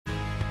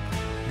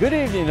Good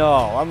evening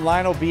all, I'm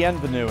Lionel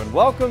Bienvenu and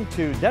welcome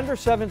to Denver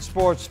 7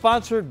 Sports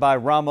sponsored by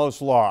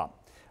Ramos Law.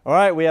 All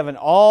right, we have an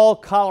all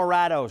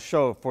Colorado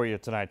show for you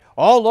tonight.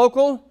 All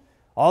local,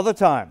 all the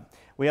time.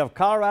 We have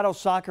Colorado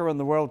soccer in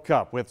the World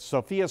Cup with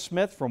Sophia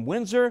Smith from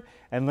Windsor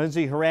and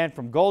Lindsey Horan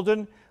from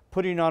Golden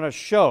putting on a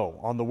show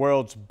on the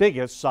world's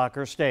biggest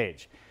soccer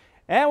stage.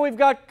 And we've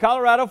got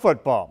Colorado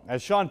football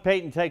as Sean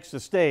Payton takes the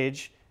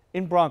stage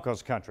in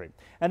Broncos country.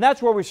 And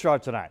that's where we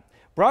start tonight.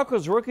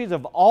 Broncos rookies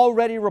have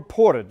already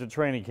reported to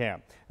training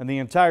camp, and the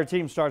entire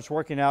team starts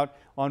working out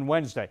on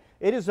Wednesday.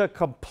 It is a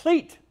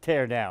complete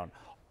teardown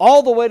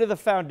all the way to the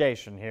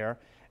foundation here,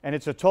 and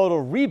it's a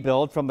total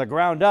rebuild from the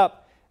ground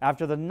up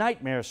after the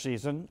nightmare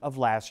season of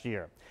last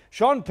year.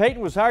 Sean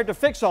Payton was hired to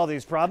fix all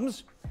these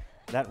problems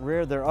that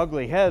reared their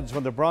ugly heads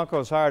when the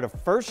Broncos hired a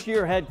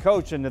first-year head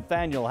coach in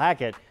Nathaniel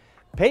Hackett.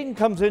 Payton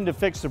comes in to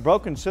fix the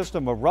broken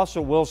system of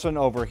Russell Wilson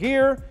over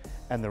here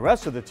and the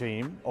rest of the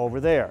team over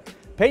there.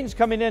 Payton's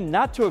coming in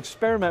not to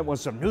experiment with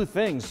some new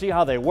things, see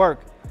how they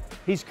work.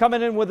 He's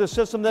coming in with a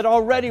system that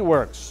already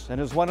works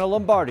and has won a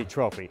Lombardi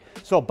trophy.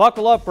 So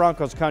buckle up,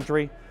 Broncos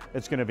country.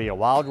 It's going to be a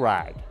wild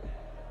ride.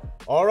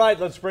 All right,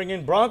 let's bring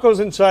in Broncos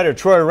insider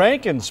Troy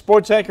Rank and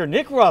sports anchor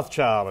Nick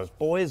Rothschild. As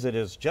boys, it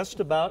is just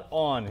about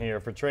on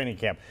here for training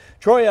camp.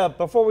 Troy,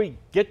 before we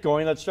get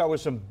going, let's start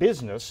with some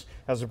business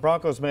as the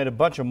Broncos made a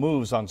bunch of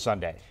moves on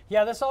Sunday.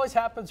 Yeah, this always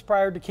happens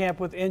prior to camp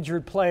with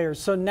injured players.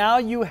 So now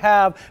you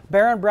have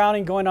Baron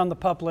Browning going on the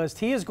PUP list.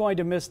 He is going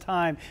to miss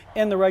time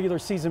in the regular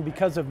season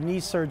because of knee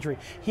surgery.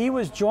 He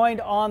was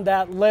joined on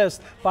that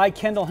list by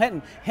Kendall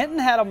Hinton. Hinton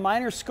had a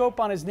minor scope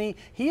on his knee.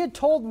 He had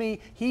told me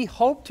he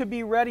hoped to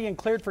be ready and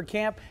cleared for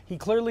camp. He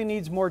clearly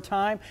needs more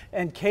time.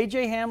 And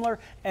KJ Hamler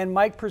and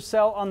Mike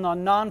Purcell on the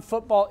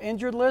non-football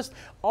injured list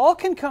all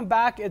can come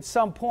back at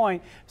some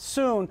point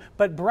soon,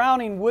 but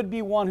Browning would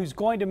be one who's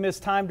going to miss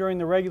time during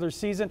the regular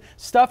season.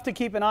 Stuff to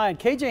keep an eye on.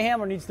 KJ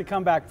Hamler needs to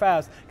come back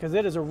fast because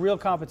it is a real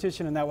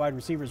competition in that wide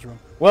receivers room.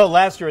 Well,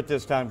 last year at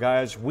this time,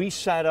 guys, we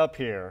sat up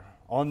here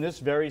on this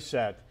very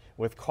set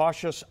with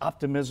cautious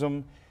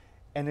optimism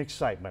and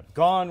excitement.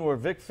 Gone were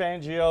Vic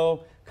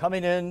Fangio,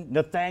 coming in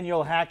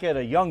Nathaniel Hackett,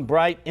 a young,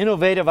 bright,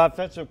 innovative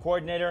offensive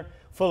coordinator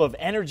full of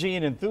energy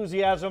and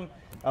enthusiasm.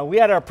 We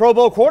had our Pro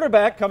Bowl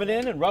quarterback coming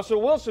in and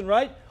Russell Wilson,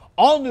 right?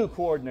 All new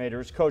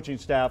coordinators, coaching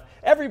staff.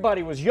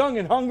 Everybody was young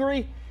and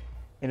hungry,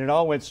 and it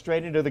all went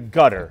straight into the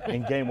gutter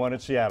in Game 1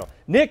 at Seattle.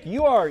 Nick,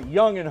 you are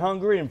young and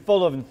hungry and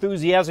full of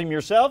enthusiasm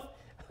yourself.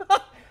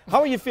 How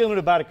are you feeling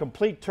about a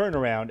complete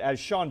turnaround as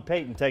Sean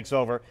Payton takes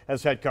over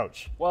as head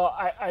coach? Well,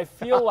 I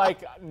feel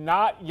like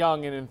not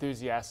young and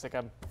enthusiastic.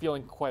 I'm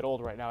feeling quite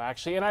old right now,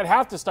 actually. And I'd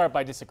have to start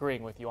by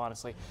disagreeing with you,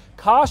 honestly.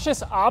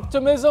 Cautious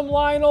optimism,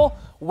 Lionel?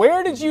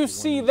 Where did you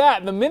see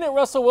that? The minute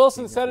Russell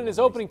Wilson said in his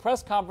opening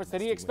press conference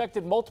that he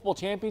expected multiple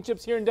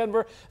championships here in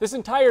Denver, this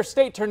entire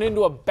state turned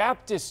into a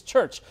Baptist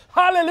church.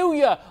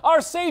 Hallelujah!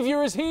 Our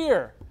Savior is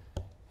here!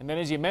 And then,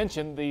 as you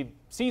mentioned, the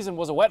season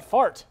was a wet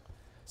fart.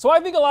 So I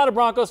think a lot of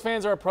Broncos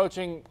fans are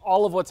approaching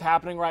all of what's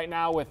happening right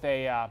now with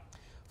a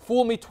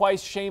fool me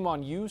twice, shame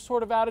on you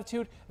sort of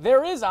attitude.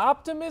 There is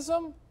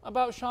optimism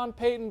about Sean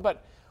Payton,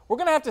 but we're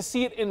going to have to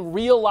see it in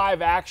real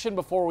live action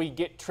before we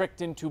get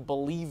tricked into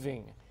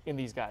believing in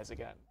these guys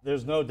again.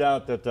 There's no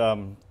doubt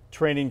that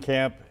training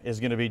camp is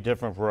going to be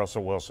different for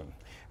Russell Wilson.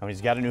 I mean,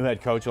 he's got a new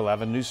head coach, he'll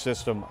have a new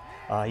system.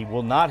 He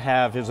will not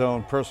have his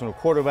own personal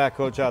quarterback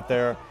coach out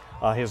there,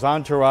 his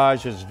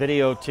entourage, his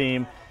video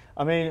team.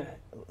 I mean,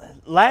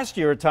 last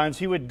year at times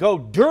he would go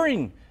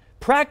during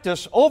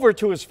practice over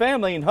to his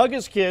family and hug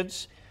his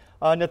kids.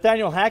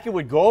 Nathaniel Hackett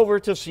would go over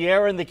to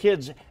Sierra and the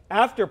kids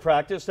after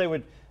practice. They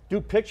would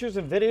do pictures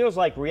and videos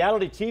like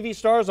reality TV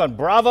stars on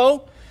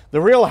Bravo,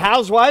 the Real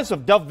Housewives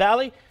of Dove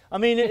Valley. I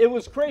mean, it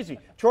was crazy.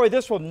 Troy,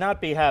 this will not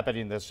be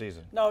happening this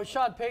season. No,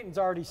 Sean Payton's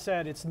already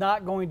said it's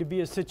not going to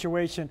be a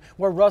situation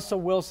where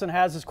Russell Wilson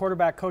has his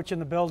quarterback coach in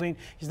the building.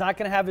 He's not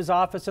going to have his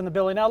office in the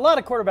building. Now, a lot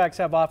of quarterbacks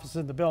have offices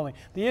in the building.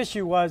 The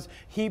issue was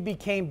he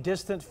became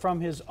distant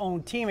from his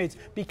own teammates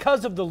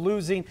because of the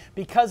losing,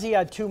 because he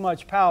had too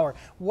much power.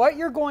 What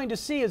you're going to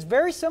see is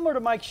very similar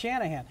to Mike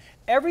Shanahan.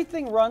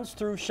 Everything runs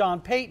through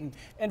Sean Payton.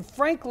 And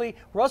frankly,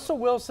 Russell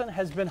Wilson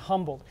has been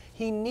humbled.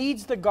 He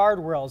needs the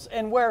guardrails.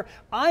 And where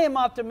I am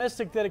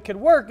optimistic that it could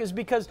work is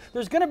because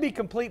there's going to be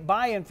complete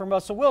buy-in from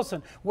Russell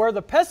Wilson. Where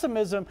the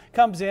pessimism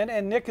comes in,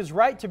 and Nick is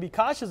right to be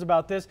cautious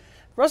about this,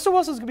 Russell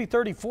Wilson's going to be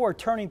 34,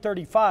 turning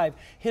 35.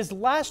 His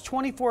last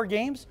 24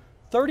 games,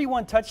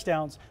 31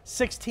 touchdowns,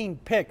 16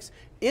 picks.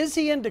 Is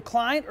he in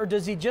decline, or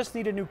does he just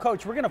need a new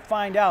coach? We're going to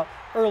find out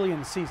early in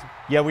the season.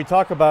 Yeah, we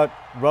talk about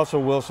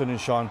Russell Wilson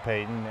and Sean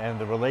Payton and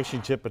the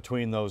relationship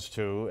between those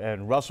two,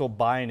 and Russell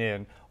buying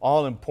in,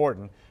 all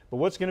important. But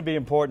what's going to be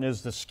important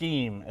is the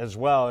scheme as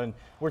well. And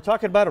we're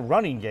talking about a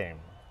running game,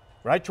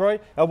 right, Troy?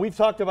 We've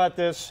talked about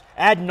this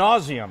ad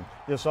nauseum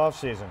this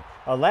offseason.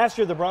 Last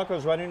year, the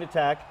Broncos running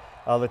attack,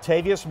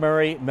 Latavius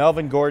Murray,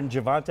 Melvin Gordon,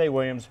 Javonte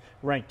Williams,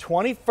 ranked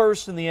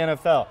 21st in the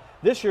NFL.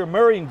 This year,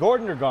 Murray and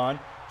Gordon are gone.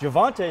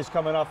 Javonte is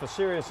coming off a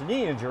serious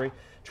knee injury.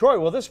 Troy,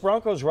 will this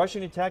Broncos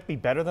rushing attack be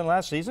better than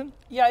last season?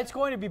 Yeah, it's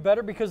going to be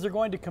better because they're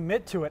going to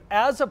commit to it.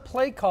 As a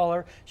play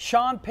caller,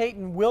 Sean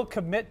Payton will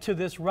commit to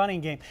this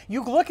running game.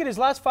 You look at his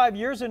last 5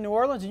 years in New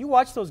Orleans, and you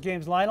watch those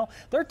games, Lionel,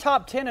 they're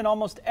top 10 in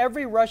almost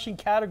every rushing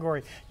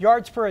category.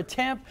 Yards per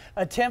attempt,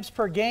 attempts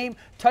per game,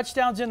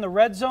 touchdowns in the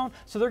red zone.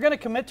 So they're going to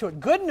commit to it.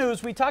 Good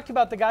news, we talked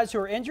about the guys who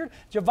are injured.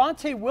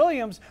 Javonte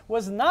Williams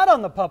was not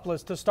on the PUP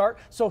list to start,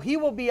 so he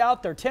will be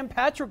out there. Tim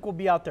Patrick will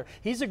be out there.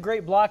 He's a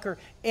great blocker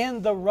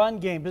in the run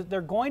game. But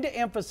they're going to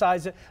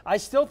emphasize it. I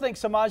still think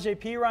Samaje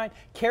Perine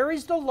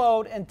carries the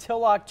load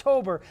until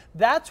October.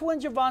 That's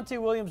when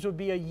Javonte Williams would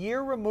be a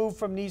year removed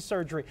from knee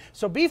surgery.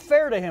 So be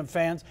fair to him,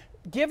 fans.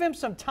 Give him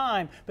some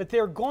time, but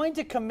they're going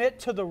to commit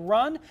to the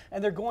run,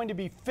 and they're going to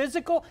be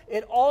physical.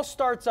 It all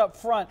starts up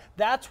front.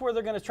 That's where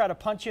they're going to try to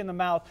punch you in the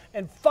mouth.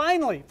 And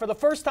finally, for the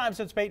first time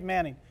since Peyton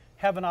Manning,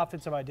 have an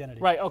offensive identity.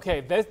 Right,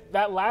 okay.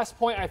 That last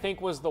point, I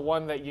think, was the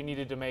one that you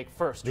needed to make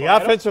first. The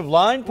offensive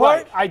line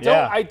part? Right.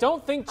 I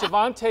don't think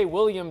Javonte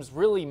Williams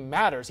really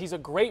matters. He's a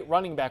great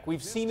running back.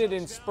 We've seen it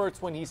in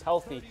spurts when he's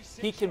healthy.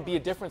 He can be a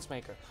difference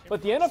maker.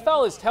 But the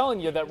NFL is telling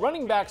you that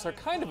running backs are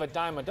kind of a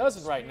dime a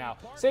dozen right now.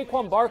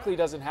 Saquon Barkley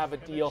doesn't have a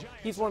deal.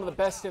 He's one of the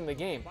best in the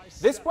game.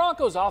 This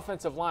Broncos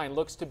offensive line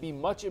looks to be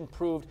much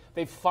improved.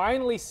 They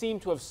finally seem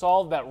to have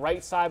solved that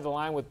right side of the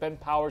line with Ben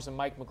Powers and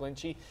Mike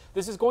McGlinchey.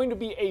 This is going to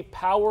be a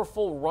powerful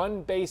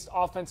run-based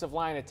offensive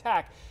line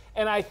attack.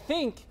 And I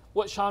think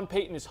what Sean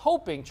Payton is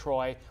hoping,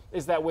 Troy,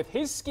 is that with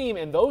his scheme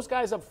and those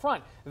guys up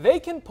front, they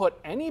can put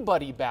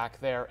anybody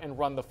back there and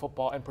run the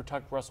football and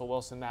protect Russell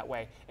Wilson that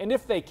way. And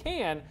if they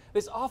can,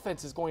 this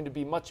offense is going to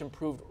be much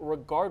improved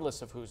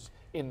regardless of who's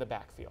in the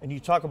backfield. And you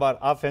talk about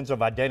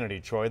offensive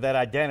identity, Troy. That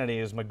identity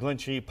is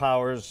McGlinchey,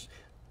 Powers,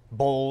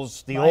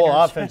 Bowles, the whole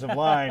offensive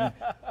line.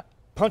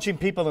 Punching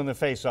people in the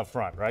face up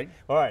front, right?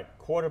 All right,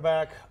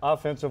 quarterback,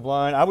 offensive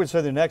line. I would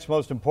say the next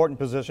most important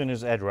position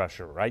is edge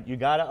rusher, right? You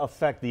got to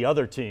affect the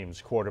other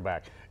team's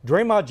quarterback.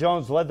 Draymond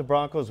Jones led the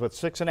Broncos with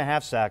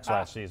 6.5 sacks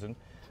last season.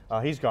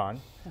 He's gone.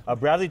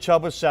 Bradley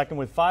Chubb was second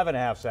with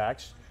 5.5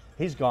 sacks.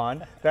 He's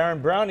gone. Baron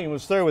Browning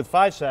was third with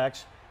 5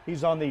 sacks.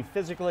 He's on the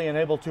physically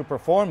unable to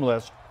perform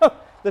list.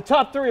 The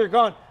top 3 are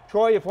gone.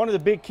 Troy, if one of the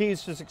big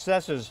keys to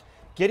success is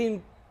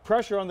getting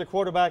pressure on the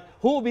quarterback,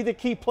 who will be the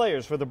key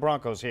players for the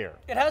Broncos here?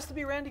 It has to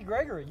be Randy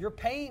Gregory. You're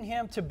paying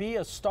him to be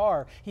a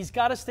star. He's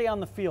got to stay on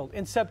the field.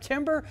 In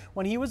September,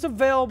 when he was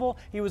available,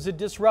 he was a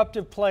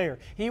disruptive player.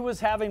 He was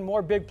having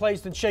more big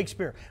plays than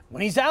Shakespeare.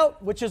 When he's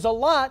out, which is a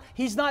lot,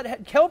 he's not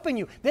helping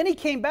you. Then he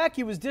came back.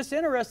 He was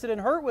disinterested and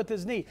hurt with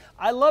his knee.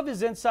 I love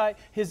his insight,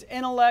 his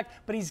intellect,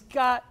 but he's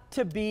got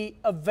to be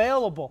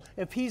available.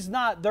 If he's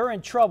not, they're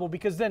in trouble,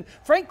 because then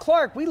Frank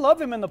Clark, we love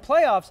him in the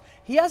playoffs.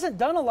 He hasn't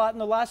done a lot in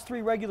the last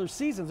 3 regular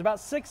seasons, about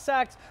 6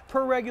 sacks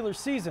per regular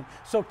season.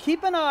 So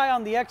keep an eye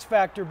on the X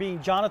factor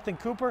being Jonathan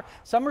Cooper.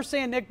 Some are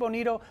saying Nick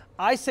Bonito.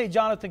 I say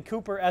Jonathan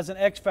Cooper as an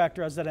X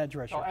factor as an edge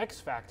rusher. Oh, X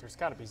factor's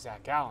got to be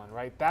Zach Allen,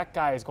 right? That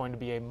guy is going to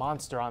be a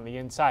monster on the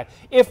inside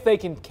if they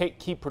can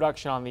keep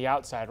production on the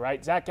outside,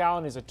 right? Zach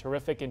Allen is a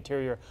terrific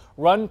interior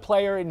run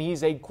player, and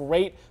he's a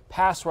great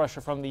pass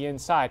rusher from the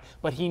inside,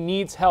 but he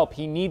needs help.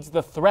 He needs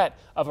the threat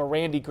of a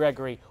Randy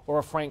Gregory or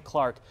a Frank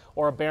Clark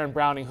or a Baron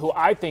Browning, who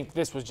I think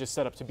this was just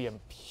set up to be a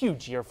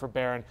huge year for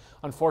Baron.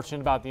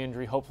 Unfortunate about the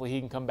injury. Hopefully he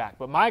can come back.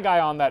 But my guy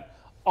on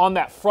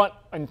that front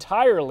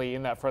entirely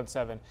in that front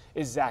 7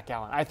 is Zach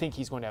Allen. I think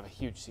he's going to have a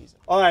huge season.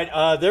 All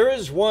right, there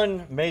is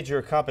one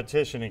major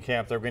competition in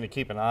camp that we're going to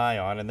keep an eye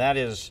on, and that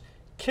is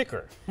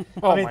kicker.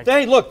 I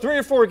mean, look, 3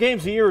 or 4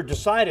 games a year are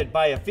decided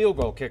by a field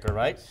goal kicker,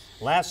 right?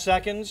 Last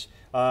seconds,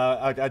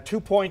 a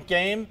 2-point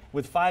game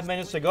with 5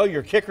 minutes to go.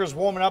 Your kicker's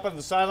warming up on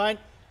the sideline.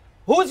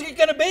 Who is it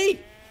going to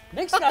be?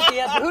 Nick's got the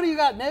answer. Who do you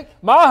got, Nick?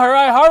 Maher,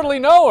 I hardly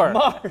know her.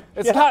 Maher.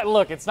 It's not.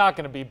 Look, it's not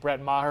going to be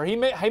Brett Maher. He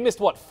missed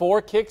what, 4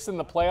 kicks in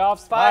the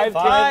playoffs? 5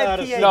 out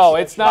of 6. No,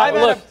 it's not.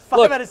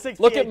 Five out of 6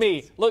 look at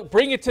me. Look,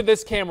 bring it to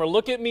this camera.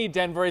 Look at me,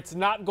 Denver. It's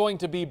not going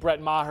to be Brett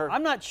Maher.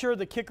 I'm not sure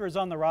the kicker is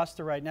on the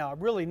roster right now.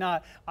 I'm really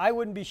not. I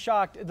wouldn't be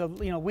shocked the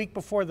week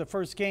before the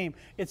first game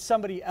it's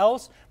somebody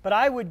else. But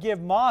I would give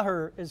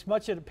Maher, as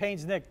much as it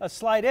pains Nick, a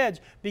slight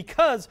edge,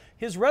 because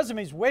his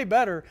resume is way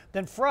better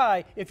than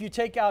Fry if you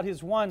take out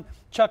his one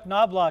Chuck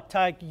Knobloch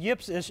type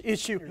yips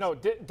issue. No,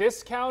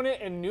 discount it,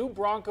 and new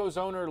Broncos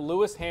owner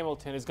Lewis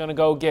Hamilton is going to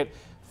go get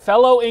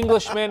fellow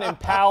Englishman and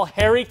pal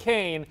Harry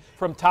Kane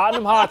from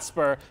Tottenham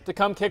Hotspur to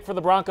come kick for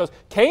the Broncos.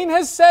 Kane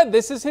has said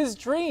this is his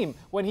dream.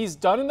 When he's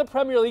done in the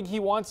Premier League, he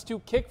wants to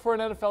kick for an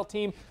NFL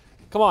team.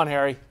 Come on,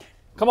 Harry.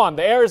 Come on,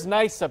 the air is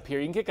nice up here.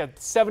 You can kick a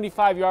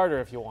 75-yarder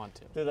if you want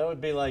to. Dude, that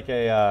would be like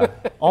a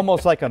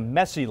almost like a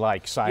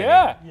Messi-like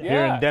signing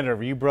here in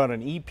Denver. You brought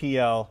an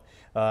EPL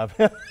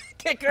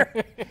kicker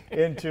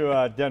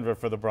into Denver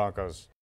for the Broncos.